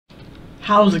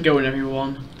How's it going,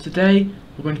 everyone? Today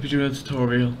we're going to be doing a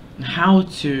tutorial on how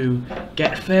to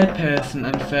get third person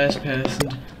and first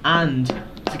person and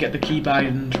to get the key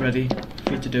bindings ready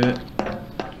for you to do it.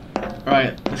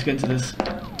 Alright, let's get into this.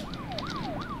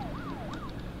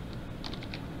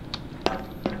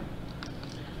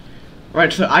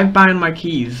 Right, so I've bound my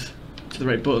keys to the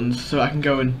right buttons so I can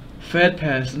go in third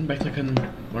person by clicking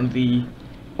one of the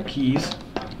keys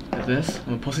like this.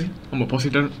 I'm a pussy, I'm a pussy.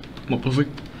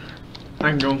 I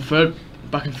can go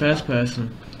back in first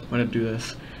person when I do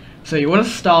this. So you want to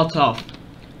start off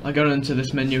by going into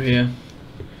this menu here.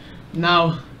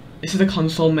 Now, this is the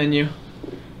console menu.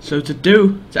 So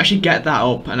to actually get that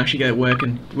up and actually get it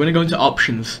working, you want to go into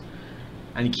options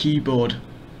and keyboard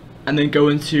and then go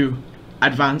into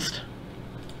advanced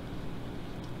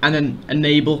and then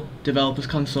enable developers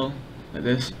console like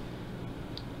this.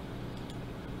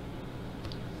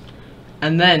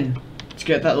 And then to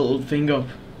get that little thing up,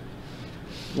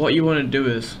 what you want to do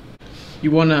is you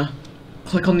want to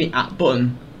click on the app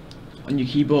button on your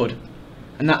keyboard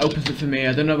and that opens it for me.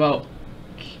 I don't know about,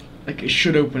 like, it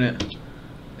should open it.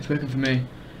 It's working for me.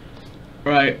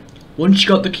 Right, once you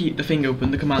got the thing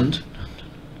open, the command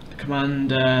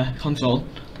console,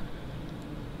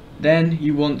 then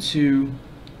you want to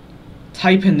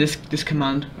type in this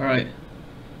command. Alright,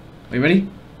 are you ready?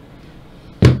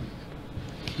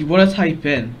 You want to type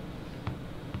in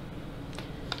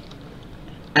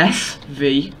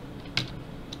SV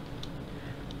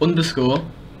underscore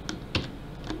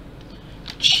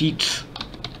cheats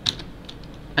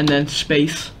and then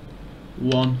space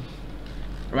 1,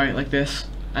 right, like this,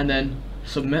 and then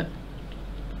submit.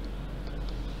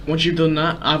 Once you've done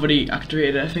that, I've already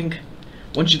activated it, I think.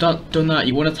 Once you've done that,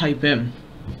 you want to type in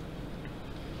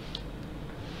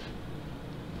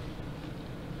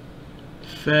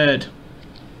third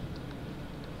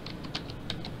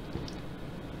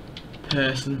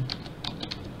person,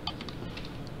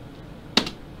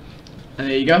 and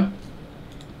there you go.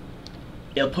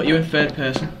 It'll put you in third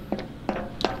person.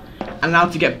 And now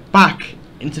to get back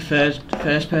into first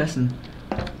person,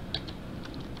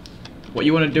 what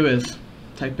you want to do is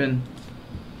type in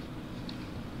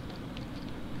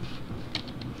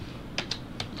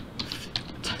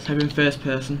first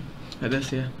person like this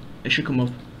here. It should come up.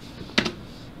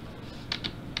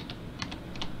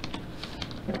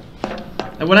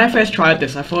 And when I first tried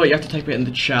this, I thought you have to type it in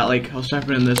the chat. Like, I was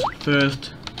typing in this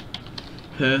first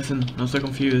person. I was so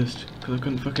confused because I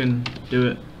couldn't fucking do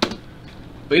it.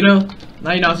 But you know,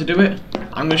 now you know how to do it.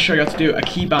 I'm going to show you how to do a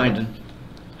key binding.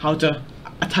 How to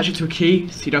attach it to a key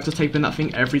so you don't have to type in that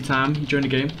thing every time you join the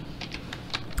game.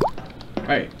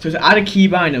 Right, so to add a key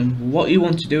binding, what you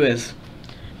want to do is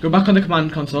go back on the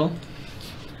command console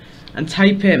and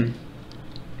type in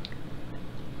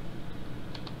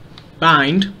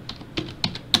bind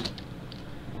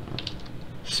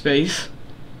space.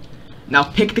 Now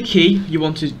pick the key you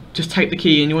want to, just type the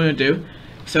key in you want to do.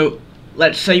 So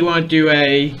let's say you want to do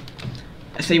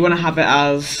you want to have it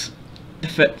as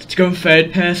to go in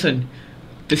third person,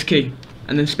 this key,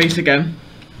 and then space again,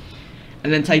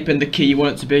 and then type in the key you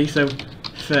want it to be, so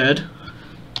third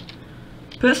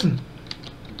person,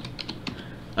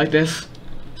 like this.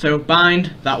 So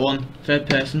bind that one, third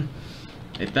person,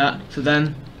 like that. So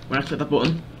then when I click that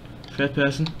button, third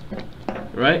person,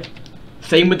 right?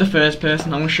 Same with the first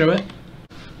person, I'm going to show it.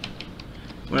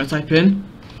 When I type in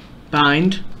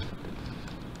bind,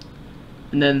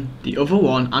 and then the other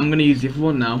one, I'm going to use the other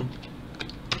one now,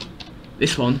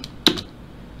 this one,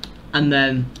 and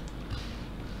then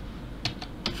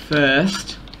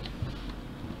first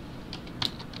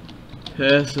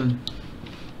person.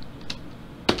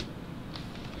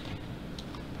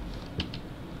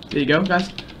 There you go, guys,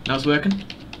 now it's working.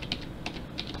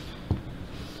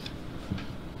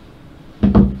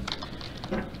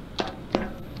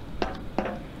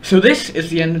 So this is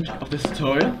the end of this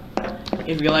tutorial.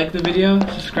 If you like the video,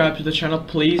 subscribe to the channel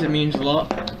please, it means a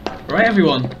lot. Alright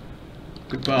everyone,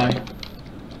 goodbye.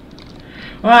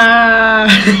 Ah!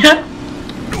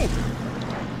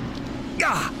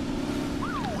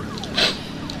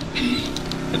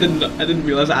 I didn't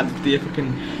realise I added the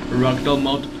fucking ragdoll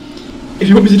mod. If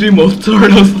you want me to do more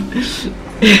tutorials,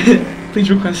 please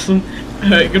request some.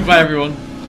 Alright, goodbye everyone.